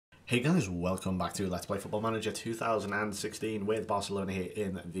Hey guys, welcome back to Let's Play Football Manager 2016 with Barcelona here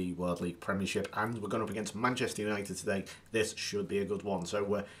in the World League Premiership, and we're going up against Manchester United today. This should be a good one. So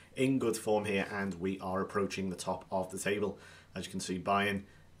we're in good form here and we are approaching the top of the table. As you can see, Bayern,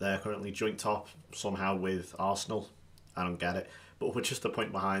 they're currently joint top somehow with Arsenal. I don't get it, but we're just a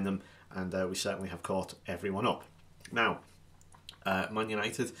point behind them, and we certainly have caught everyone up. Now, Man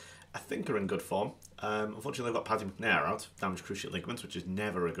United, I think, are in good form. Unfortunately, they've got Paddy McNair out, damaged cruciate ligaments, which is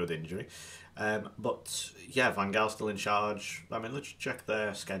never a good injury. But yeah, Van Gaal's still in charge. I mean, let's check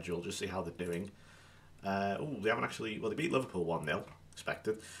their schedule, just see how they're doing. They haven't actually, well, they beat Liverpool 1-0,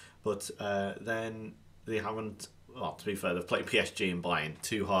 expected. But then they haven't, well, to be fair, they've played PSG and Bayern,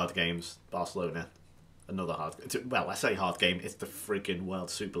 two hard games. Barcelona, another hard, well, I say hard game, it's the freaking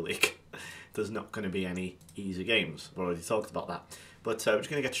World Super League. There's not going to be any easy games. We've already talked about that. But we're just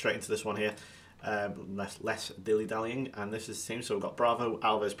going to get straight into this one here. Less dilly-dallying, and this is the team. So we've got Bravo,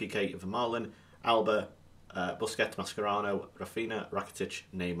 Alves, Piqué, Vermaelen, Alba, Busquets, Mascherano, Rafinha, Rakitic,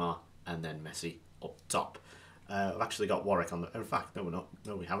 Neymar, and then Messi up top. We've actually got Warwick on the... In fact, no, we're not.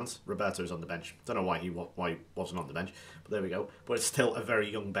 No, we haven't. Roberto's on the bench. Don't know why he wasn't on the bench, but there we go. But it's still a very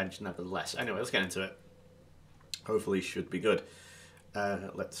young bench nevertheless. Anyway, let's get into it. Hopefully should be good.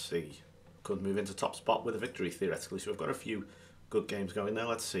 Let's see. Could move into top spot with a victory, theoretically. So we've got a few good games going there.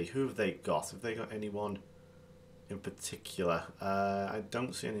 Let's see, who have they got? Have they got anyone in particular? I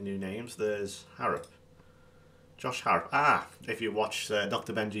don't see any new names. There's Harrop. Josh Harrop. Ah, if you watch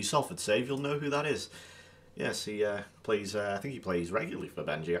Dr. Benji's Salford save, you'll know who that is. Yes, he plays, I think he plays regularly for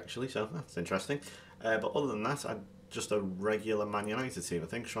Benji, actually, so that's interesting. But other than that, just a regular Man United team. I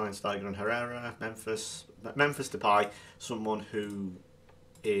think Schweinsteiger and Herrera, Memphis Depay, someone who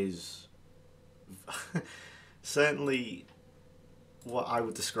is certainly what I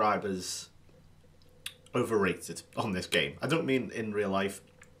would describe as overrated on this game. I don't mean in real life.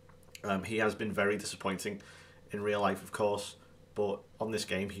 He has been very disappointing in real life, of course, but on this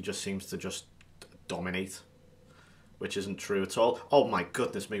game he just seems to just dominate, which isn't true at all. Oh my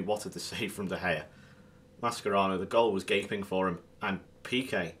goodness me, what a save from De Gea. Mascherano, the goal was gaping for him, and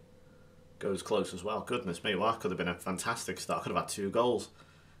Piqué goes close as well. Goodness me, well, that could have been a fantastic start. Could have had 2 goals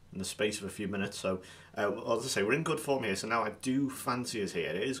in the space of a few minutes. So, as I say, we're in good form here. So now I do fancy us here.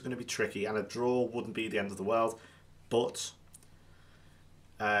 It is going to be tricky, and a draw wouldn't be the end of the world. But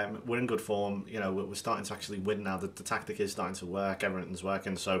we're in good form. You know, we're starting to actually win now. The tactic is starting to work. Everything's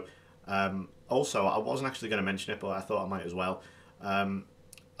working. So, also, I wasn't actually going to mention it, but I thought I might as well.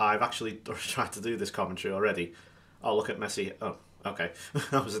 I've actually tried to do this commentary already. Oh, look at Messi. Oh, okay.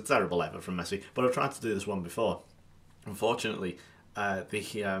 That was a terrible effort from Messi. But I've tried to do this one before. Unfortunately,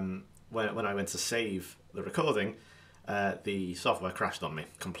 when I went to save the recording, the software crashed on me,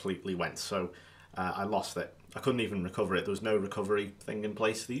 completely went, so I lost it. I couldn't even recover it. There was no recovery thing in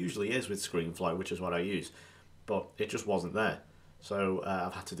place. There usually is with ScreenFlow, which is what I use, but it just wasn't there, so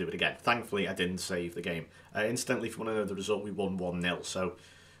I've had to do it again. Thankfully I didn't save the game. Incidentally, if you want to know the result, we won 1-0, so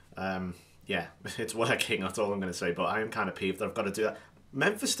yeah, it's working, that's all I'm going to say, but I am kind of peeved that I've got to do that.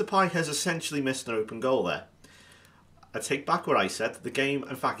 Memphis Depay has essentially missed an open goal there. I take back what I said. The game,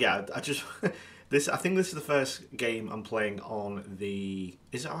 in fact, yeah, I just I think this is the first game I'm playing on the.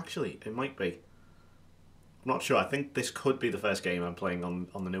 Is it actually? It might be. I'm not sure. I think this could be the first game I'm playing on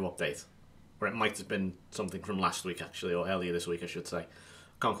the new update, or it might have been something from last week actually, or earlier this week, I should say.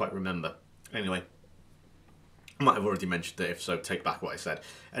 Can't quite remember. Anyway, I might have already mentioned it. If so, take back what I said.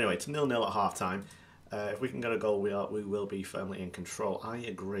 Anyway, it's 0-0 at half time. If we can get a goal, we will be firmly in control. I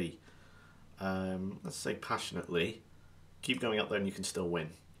agree. Let's say passionately. Keep going out there and you can still win.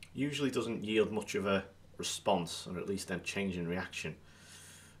 Usually doesn't yield much of a response, or at least a change in reaction.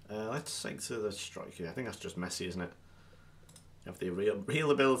 Let's take to the striker. I think that's just Messi, isn't it? You have the real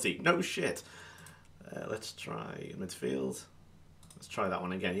ability. No shit. Let's try midfield. Let's try that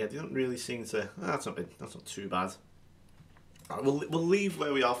one again. Yeah, they don't really seem to... that's not too bad. Right, we'll leave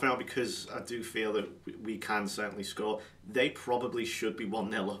where we are for now, because I do feel that we can certainly score. They probably should be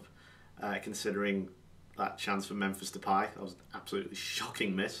 1-0 up, considering that chance for Memphis Depay. That was an absolutely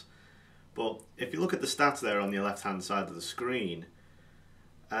shocking miss. But if you look at the stats there on the left-hand side of the screen,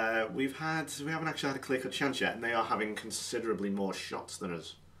 we haven't actually had a clear-cut chance yet, and they are having considerably more shots than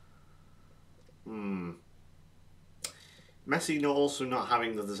us. Messi also not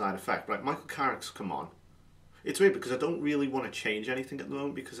having the desired effect. Right, Michael Carrick's come on. It's weird because I don't really want to change anything at the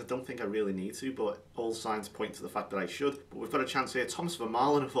moment, because I don't think I really need to, but all signs point to the fact that I should. But we've got a chance here. Thomas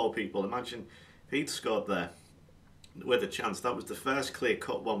Vermaelen, of all people. Imagine if he'd scored there with a chance. That was the first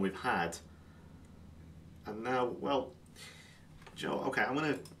clear-cut one we've had. And now, well, Joe, okay, I'm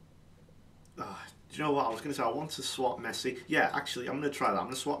going to... Do you know what I was going to say? I want to swap Messi. Yeah, actually, I'm going to try that. I'm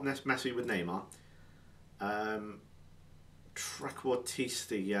going to swap Messi with Neymar.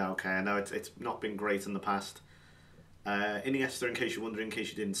 Trequartista, yeah, okay. I know it's not been great in the past. Iniesta, in case you're wondering, in case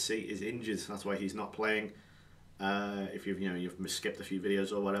you didn't see, is injured. That's why he's not playing. If you've skipped a few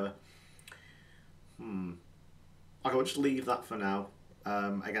videos or whatever. Okay, I'll just leave that for now.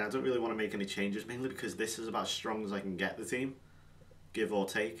 Again, I don't really want to make any changes, mainly because this is about as strong as I can get the team, give or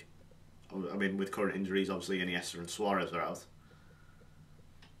take. I mean, with current injuries, obviously Iniesta and Suarez are out.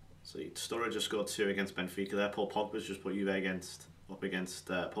 So Sturridge just scored 2 against Benfica there. Paul Pogba's just put Juve up against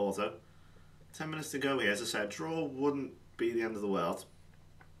Porto. 10 minutes to go here. As I said, draw wouldn't be the end of the world.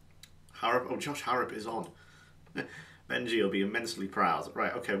 Josh Harrop is on. Benji will be immensely proud.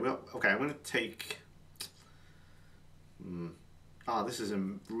 Right, okay, I'm going to take... this is a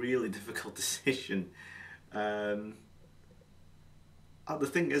really difficult decision. The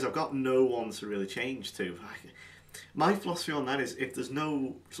thing is, I've got no one to really change to. My philosophy on that is, if there's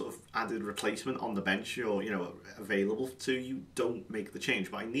no sort of added replacement on the bench or available to you, don't make the change.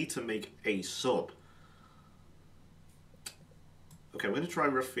 But I need to make a sub. Okay, I'm going to try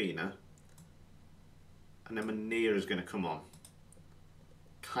Rafinha, and then Manir is going to come on.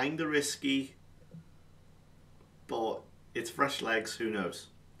 Kind of risky, but it's fresh legs. Who knows?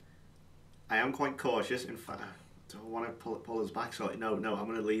 I am quite cautious. In fact, do I want to pull us back? So no, I'm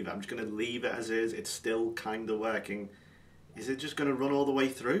going to leave it. I'm just going to leave it as is. It's still kind of working. Is it just going to run all the way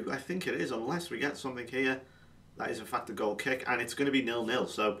through? I think it is, unless we get something here that is in fact a goal kick, and it's going to be 0-0.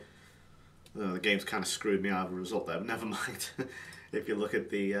 So the game's kind of screwed me out of a result there. But never mind. If you look at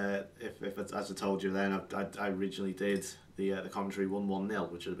the if it's, as I told you then, I originally did the commentary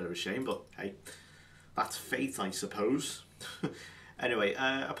 1-1-0, which is a bit of a shame, but hey, that's fate, I suppose. Anyway,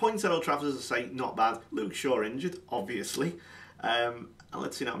 a point at Old Trafford, as I say, not bad. Luke Shaw injured, obviously. And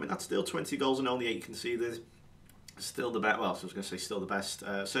let's see now, I mean, that's still 20 goals and only 8 conceded. Still the best, well, I was going to say still the best,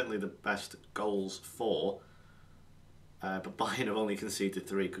 certainly the best goals for. But Bayern have only conceded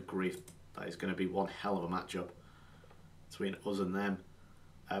 3, good grief. That is going to be one hell of a matchup between us and them.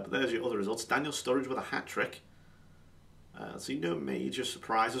 But there's your other results. Daniel Sturridge with a hat-trick. Let's see, no major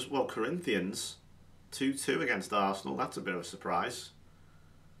surprises. Well, Corinthians... 2-2 against Arsenal, that's a bit of a surprise.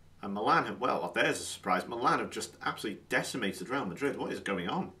 And Milan, well, there's a surprise. Milan have just absolutely decimated Real Madrid. What is going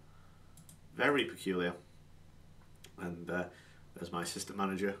on? Very peculiar. And there's my assistant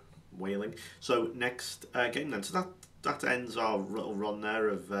manager wailing. So next game then. So that ends our little run there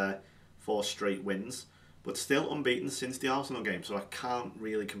of 4 straight wins. But still unbeaten since the Arsenal game, so I can't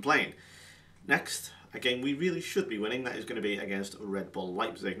really complain. Next... a game we really should be winning, that is going to be against Red Bull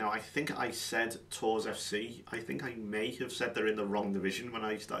Leipzig. Now, I think I said Tours FC. I think I may have said they're in the wrong division when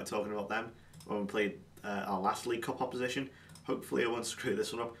I started talking about them, when we played our last League Cup opposition. Hopefully I won't screw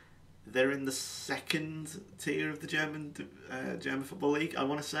this one up. They're in the 2nd tier of the German Football League, I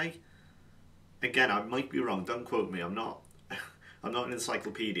want to say. Again, I might be wrong, don't quote me, I'm not an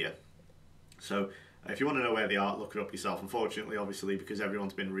encyclopedia. So, if you want to know where they are, look it up yourself. Unfortunately, obviously, because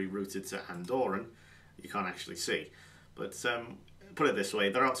everyone's been rerouted to Andorran, you can't actually see. But put it this way,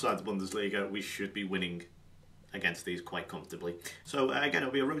 they're outside the Bundesliga. We should be winning against these quite comfortably. So again,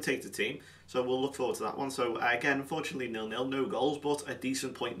 it'll be a rotated team, so we'll look forward to that one. So again, unfortunately 0-0, no goals, but a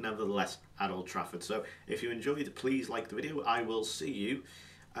decent point nevertheless at Old Trafford. So if you enjoyed, please like the video. I will see you,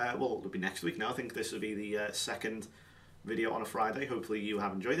 well, it'll be next week now. I think this will be the 2nd video on a Friday. Hopefully you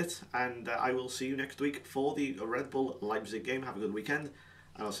have enjoyed it, and I will see you next week for the Red Bull Leipzig game. Have a good weekend,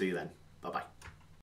 and I'll see you then. Bye bye.